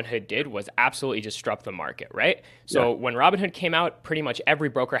thing Robinhood did was absolutely disrupt the market, right? So when Robinhood came out, pretty much every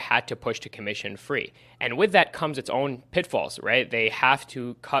broker had to push to commission free. And with that comes its own pitfalls, right? They have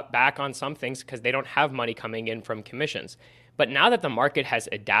to cut back on some things because they don't have money coming in from commissions. But now that the market has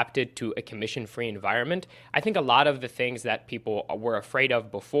adapted to a commission-free environment, I think a lot of the things that people were afraid of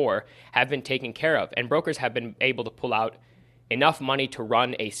before have been taken care of. And brokers have been able to pull out enough money to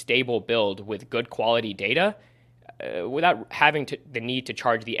run a stable build with good quality data without having the need to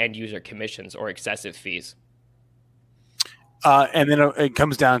charge the end user commissions or excessive fees. And then it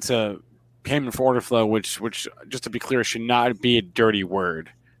comes down to payment for order flow, which just to be clear, should not be a dirty word.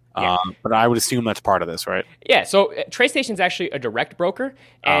 Yeah. But I would assume that's part of this, right? Yeah. So TradeStation is actually a direct broker,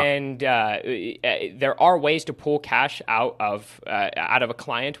 and there are ways to pull cash out of a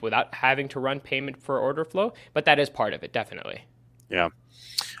client without having to run payment for order flow. But that is part of it, definitely. Yeah.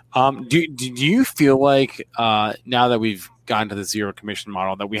 Do you feel like now that we've gotten to the zero commission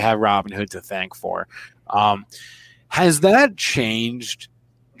model that we have Robinhood to thank for, has that changed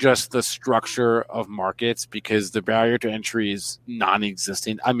just the structure of markets, because the barrier to entry is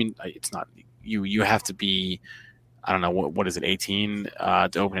non-existent? I mean, it's not you have to be, I don't know, what is it, 18 to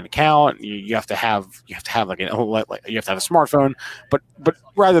open an account. You have to have you have to have a smartphone, but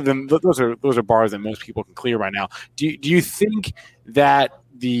rather than those are bars that most people can clear right now. Do you think that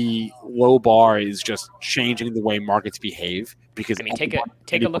the low bar is just changing the way markets behave? Because I mean, take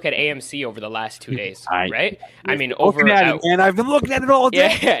a look at AMC over the last 2 days, right? I mean, and I've been looking at it all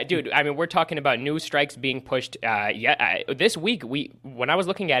day. Yeah, dude. I mean, we're talking about new strikes being pushed. This week, when I was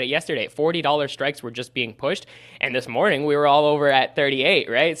looking at it yesterday, $40 strikes were just being pushed, and this morning we were all over at 38,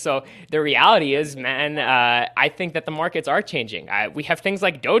 right? So the reality is, man, I think that the markets are changing. We have things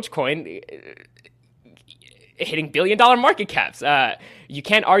like Dogecoin hitting billion-dollar market caps. You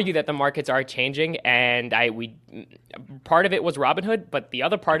can't argue that the markets are changing, and part of it was Robinhood, but the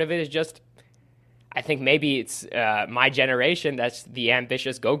other part of it is just, I think maybe it's my generation that's the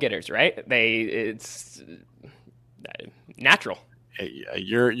ambitious go-getters, right? It's natural.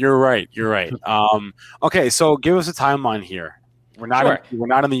 You're right. You're right. Okay, so give us a timeline here. We're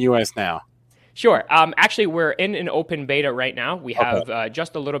not in the U.S. now. Sure. Actually, we're in an open beta right now. We have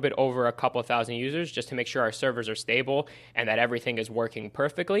just a little bit over a couple thousand users just to make sure our servers are stable and that everything is working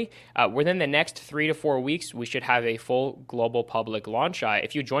perfectly. Within the next 3 to 4 weeks, we should have a full global public launch.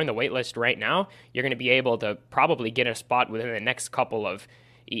 If you join the waitlist right now, you're going to be able to probably get a spot within the next couple of,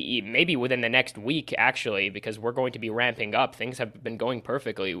 maybe within the next week, actually, because we're going to be ramping up. Things have been going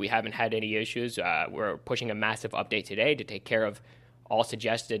perfectly. We haven't had any issues. We're pushing a massive update today to take care of all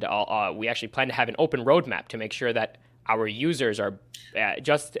suggested. We actually plan to have an open roadmap to make sure that our users are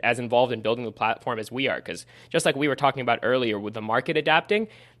just as involved in building the platform as we are. Because just like we were talking about earlier with the market adapting,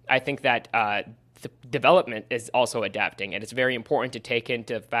 I think that the development is also adapting. And it's very important to take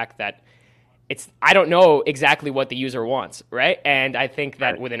into the fact that I don't know exactly what the user wants, right? And I think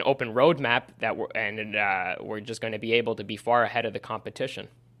that with an open roadmap that we're just going to be able to be far ahead of the competition.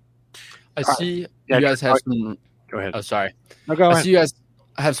 I see you guys have some. Go ahead. Oh, sorry. No, go ahead. I see you guys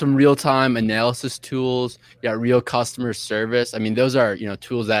have some real-time analysis tools. Yeah, real customer service. I mean, those are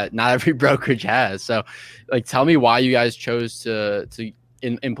tools that not every brokerage has. So, tell me why you guys chose to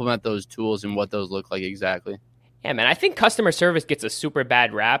implement those tools and what those look like exactly. Yeah, man, I think customer service gets a super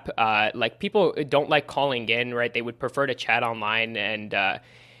bad rap. People don't like calling in, right? They would prefer to chat online, and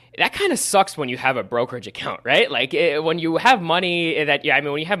that kind of sucks when you have a brokerage account, right? When you have money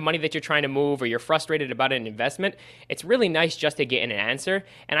when you have money that you're trying to move or you're frustrated about an investment, it's really nice just to get an answer.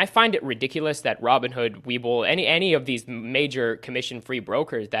 And I find it ridiculous that Robinhood, Webull, any of these major commission-free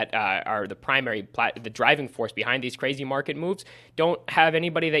brokers that are the driving force behind these crazy market moves don't have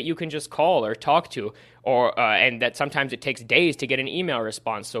anybody that you can just call or talk to, and that sometimes it takes days to get an email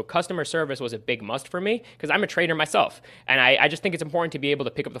response. So customer service was a big must for me because I'm a trader myself. And I just think it's important to be able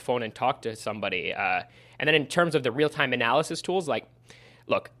to pick up the phone and talk to somebody. And then in terms of the real-time analysis tools, there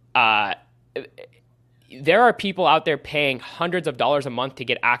are people out there paying hundreds of dollars a month to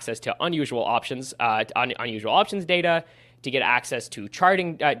get access to unusual options data, to get access to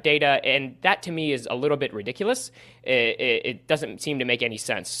charting data, and that to me is a little bit ridiculous. It doesn't seem to make any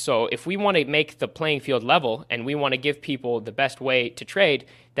sense. So if we want to make the playing field level and we want to give people the best way to trade,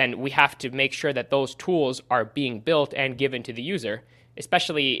 then we have to make sure that those tools are being built and given to the user,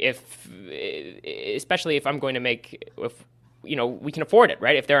 especially if I'm going to we can afford it,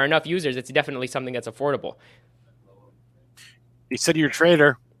 right? If there are enough users, it's definitely something that's affordable. You said you're a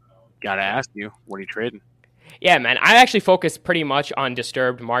trader. Got to ask you, what are you trading? Yeah, man. I actually focus pretty much on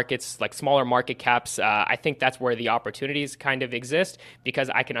disturbed markets, like smaller market caps. I think that's where the opportunities kind of exist because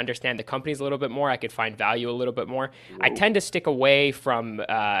I can understand the companies a little bit more. I could find value a little bit more. I tend to stick away from,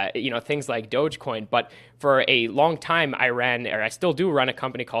 things like Dogecoin. But for a long time, I still do run a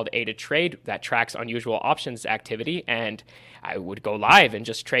company called A2Trade that tracks unusual options activity. And I would go live and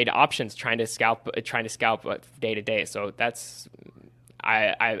just trade options, trying to scalp day to day. So that's...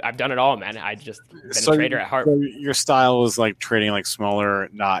 I've done it all, man. I just been a trader at heart. So your style is like trading like smaller,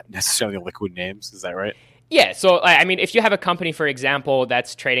 not necessarily liquid names. Is that right? Yeah. So, I mean, if you have a company, for example,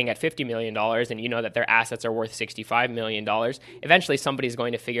 that's trading at $50 million and you know that their assets are worth $65 million, eventually somebody's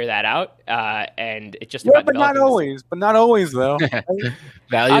going to figure that out. And it's just about but not always. But not always, though.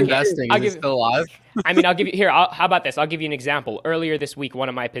 Value investing is still alive. I mean, I'll give you here. How about this? I'll give you an example. Earlier this week, one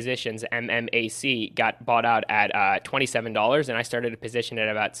of my positions, MMAC, got bought out at $27, and I started a position at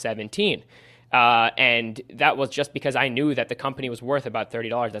about $17. And that was just because I knew that the company was worth about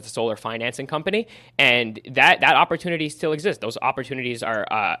 $30. That's a solar financing company, and that opportunity still exists. Those opportunities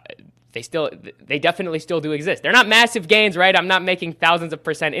are they definitely still do exist. They're not massive gains, right? I'm not making thousands of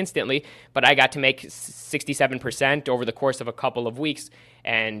percent instantly, but I got to make 67% over the course of a couple of weeks,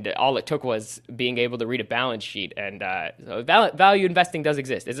 and all it took was being able to read a balance sheet. And so value investing does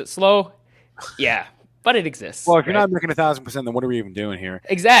exist. Is it slow? Yeah. But it exists. Well, if you're not making 1,000%, then what are we even doing here?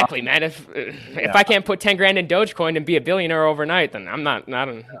 Exactly, man. If I can't put 10 grand in Dogecoin and be a billionaire overnight, then I don't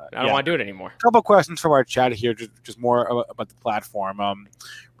want to do it anymore. A couple of questions from our chat here, just more about the platform.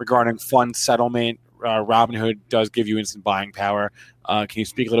 Regarding fund settlement, Robinhood does give you instant buying power. Can you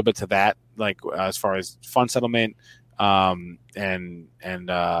speak a little bit to that, like as far as fund settlement and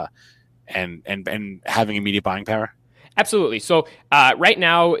having immediate buying power? Absolutely. So right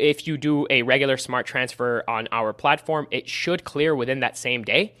now, if you do a regular smart transfer on our platform, it should clear within that same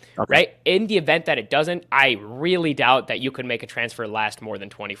day, right? In the event that it doesn't, I really doubt that you can make a transfer last more than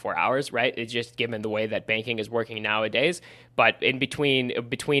 24 hours, right? It's just given the way that banking is working nowadays. But in between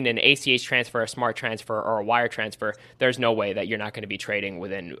an ACH transfer, a smart transfer, or a wire transfer, there's no way that you're not going to be trading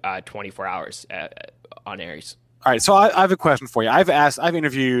within 24 hours on Aries. All right. So I have a question for you. I've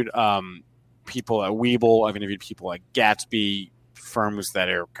interviewed people at Webull. I've interviewed people at Gatsby, firms that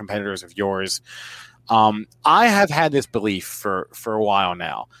are competitors of yours. I have had this belief for a while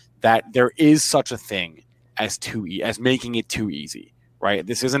now that there is such a thing as making it too easy, right?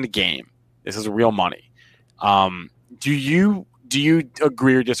 This isn't a game. This is real money. Do you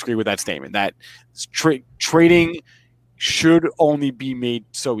agree or disagree with that statement that trading should only be made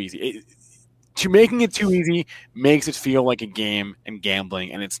so easy? Making it too easy makes it feel like a game and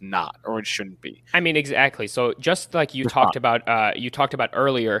gambling, and it's not, or it shouldn't be. I mean, exactly. So just like you talked about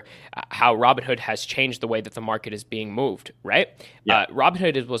earlier, how Robinhood has changed the way that the market is being moved, right? Yeah.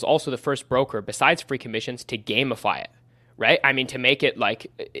 Robinhood was also the first broker, besides free commissions, to gamify it. Right? I mean, to make it like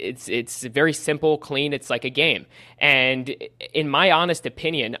it's very simple, clean. It's like a game. And in my honest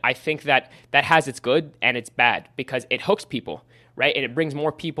opinion, I think that has its good and its bad because it hooks people. Right? And it brings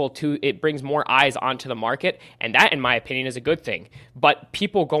more eyes onto the market. And that, in my opinion, is a good thing. But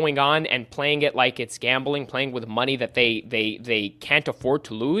people going on and playing it like it's gambling, playing with money that they can't afford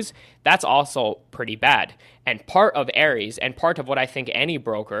to lose, that's also pretty bad. And part of Aries and part of what I think any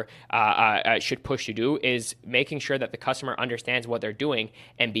broker should push to do is making sure that the customer understands what they're doing.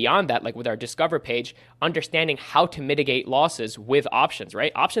 And beyond that, like with our Discover page, understanding how to mitigate losses with options,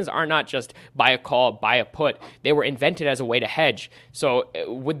 right? Options are not just buy a call, buy a put. They were invented as a way to hedge. So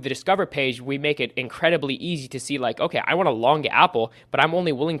with the Discover page, we make it incredibly easy to see like, okay, I want to long Apple, but I'm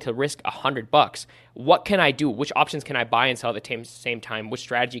only willing to risk $100. What can I do? Which options can I buy and sell at the same time? Which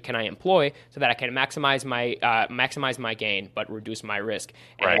strategy can I employ so that I can maximize my gain but reduce my risk?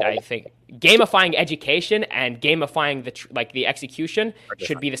 And I think gamifying education and gamifying the execution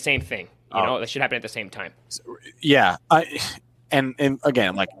should be the same thing. You know, that should happen at the same time. Yeah, and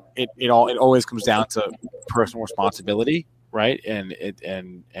again, like it always comes down to personal responsibility, right? And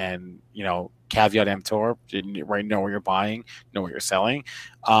you know, caveat emptor, right? Know what you're buying, know what you're selling,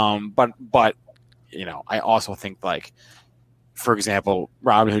 but. You know, I also think like, for example,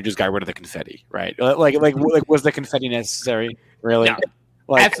 Robinhood just got rid of the confetti, right? Like was the confetti necessary? Really? No,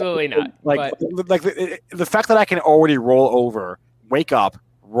 like, absolutely not. Like the fact that I can already wake up,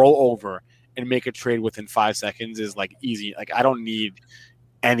 roll over, and make a trade within 5 seconds is like easy. Like I don't need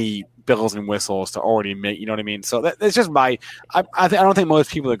any bells and whistles to already make. You know what I mean? So that's just I don't think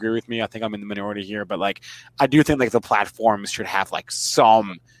most people agree with me. I think I'm in the minority here, but like I do think like the platforms should have like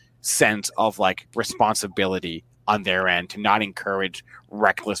some sense of like responsibility on their end to not encourage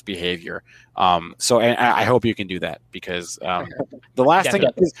reckless behavior. So I hope you can do that, because the last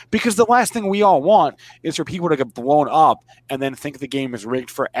thing we all want is for people to get blown up and then think the game is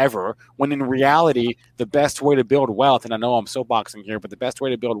rigged forever, when in reality the best way to build wealth, and I know I'm soapboxing here, but the best way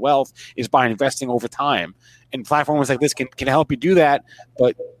to build wealth is by investing over time, and platforms like this can help you do that,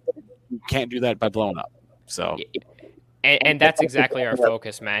 but you can't do that by blowing up. So And that's exactly our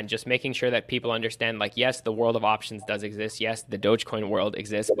focus, man. Just making sure that people understand, like, yes, the world of options does exist. Yes, the Dogecoin world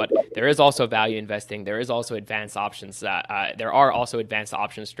exists, but there is also value investing. There is also advanced options. There are also advanced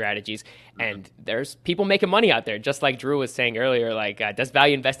option strategies, and there's people making money out there. Just like Drew was saying earlier, like, does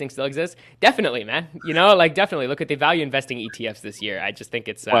value investing still exist? Definitely, man. Definitely look at the value investing ETFs this year. I just think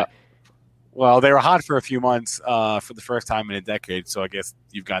it's... Well, they were hot for a few months for the first time in a decade, so I guess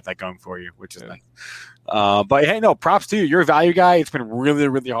you've got that going for you, which is nice. But hey, no, props to you. You're a value guy. It's been really,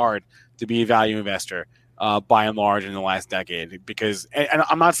 really hard to be a value investor by and large in the last decade, because, and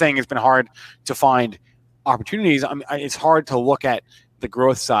I'm not saying it's been hard to find opportunities. It's hard to look at the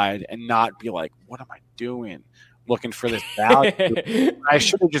growth side and not be like, what am I doing? Looking for this value. I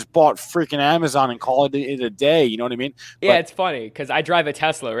should have just bought freaking Amazon and called it a day. You know what I mean? Yeah, it's funny because I drive a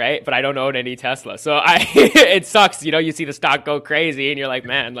Tesla, right? But I don't own any Tesla, so it sucks. You see the stock go crazy, and you're like,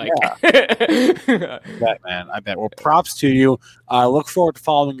 man, like. Yeah. I bet. Well, props to you. I look forward to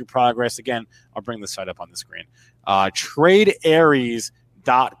following your progress. Again, I'll bring the site up on the screen.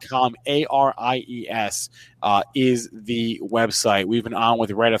 TradeAries.com, ARIES is the website. We've been on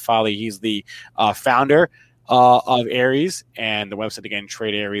with Reda Fali. He's the founder of Aries, and the website again,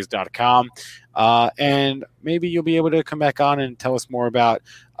 TradeAries.com. And maybe you'll be able to come back on and tell us more about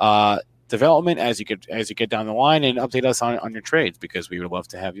development as you get down the line, and update us on your trades, because we would love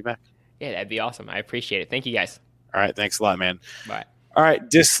to have you back. Yeah, that'd be awesome. I appreciate it. Thank you, guys. All right, thanks a lot, man. Bye. All right,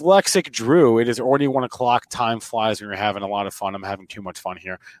 Dyslexic Drew, it is already 1 o'clock. Time flies when you're having a lot of fun. I'm having too much fun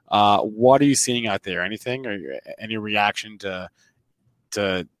here. What are you seeing out there? Anything, or any reaction to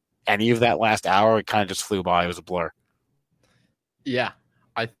any of that last hour? It kind of just flew by. It was a blur. Yeah,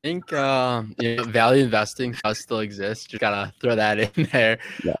 I think value investing does still exist. Just gotta throw that in there.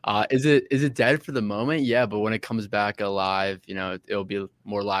 Yeah. Is it dead for the moment? Yeah, but when it comes back alive, it'll be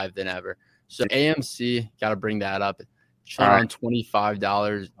more live than ever. So AMC, gotta bring that up. On $25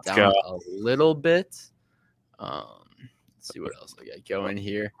 down a little bit. Let's see what else I got going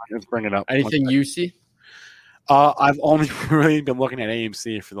here. Let's bring it up. Anything you see? I've only really been looking at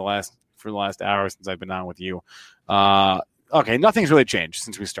AMC for the last hour since I've been on with you. Okay, nothing's really changed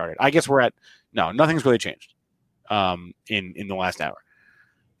since we started. I guess nothing's really changed in the last hour.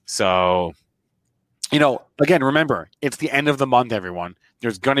 So, again, remember, it's the end of the month, everyone.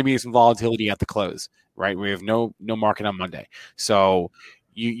 There's going to be some volatility at the close, right? We have no market on Monday. So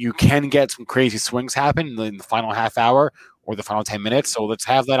you can get some crazy swings happen in the final half hour or the final 10 minutes. So let's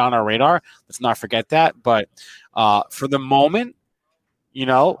have that on our radar. Let's not forget that. But for the moment,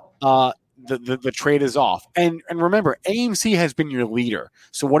 the trade is off. And remember, AMC has been your leader.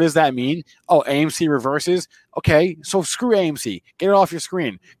 So what does that mean? Oh, AMC reverses? Okay, so screw AMC. Get it off your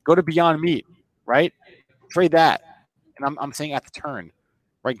screen. Go to Beyond Meat, right? Trade that. And I'm saying at the turn,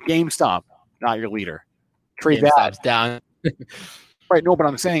 right? GameStop, not your leader. Trade GameStop's that. Down. Right, no, but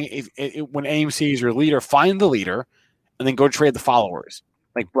I'm saying when AMC is your leader, find the leader and then go trade the followers.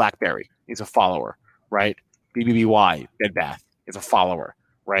 Like BlackBerry is a follower, right? BBBY, Bed Bath, is a follower,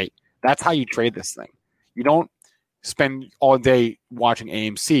 right? That's how you trade this thing. You don't spend all day watching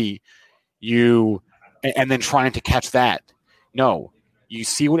AMC and then trying to catch that. No, you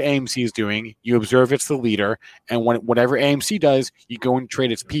see what AMC is doing. You observe it's the leader, and whatever AMC does, you go and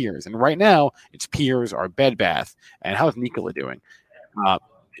trade its peers. And right now, its peers are Bed Bath. And how's Nikola doing?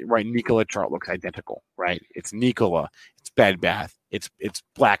 Right, Nikola chart looks identical, right? It's Nikola, it's Bed Bath, it's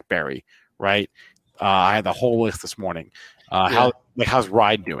BlackBerry, right? I had the whole list this morning. How's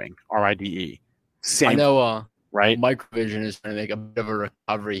Ride doing? RIDE. Same. I know. Right. Microvision is trying to make a bit of a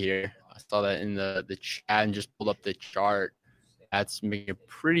recovery here. I saw that in the chat and just pulled up the chart. That's making a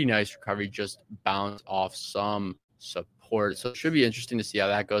pretty nice recovery. Just bounce off some support, so it should be interesting to see how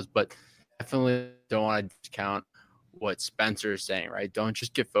that goes. But definitely don't want to discount what Spencer is saying, right? Don't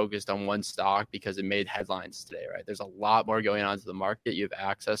just get focused on one stock because it made headlines today, right? There's a lot more going on to the market. You have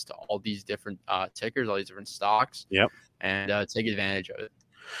access to all these different tickers, all these different stocks. Yep. And take advantage of it.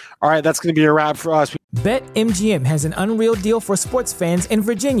 All right, that's going to be a wrap for us. BetMGM has an unreal deal for sports fans in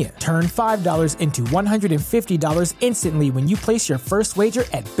Virginia. Turn $5 into $150 instantly when you place your first wager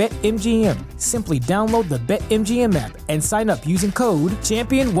at BetMGM. Simply download the BetMGM app and sign up using code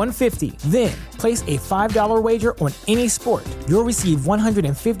Champion150. Then place a $5 wager on any sport, you'll receive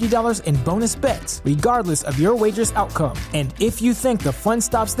 $150 in bonus bets, regardless of your wager's outcome. And if you think the fun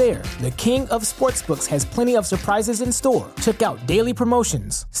stops there, the king of sportsbooks has plenty of surprises in store. Check out daily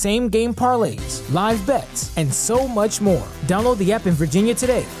promotions, same-game parlays, live bets, and so much more. Download the app in Virginia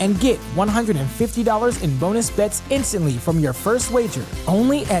today and get $150 in bonus bets instantly from your first wager,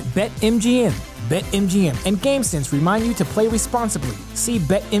 only at BetMGM. BetMGM and GameSense remind you to play responsibly. See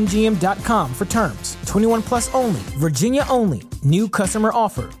BetMGM.com for terms. 21 plus only. Virginia only. New customer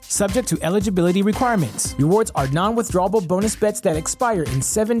offer. Subject to eligibility requirements. Rewards are non-withdrawable bonus bets that expire in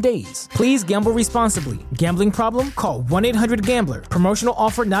 7 days. Please gamble responsibly. Gambling problem? Call 1-800-GAMBLER. Promotional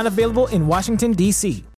offer not available in Washington, D.C.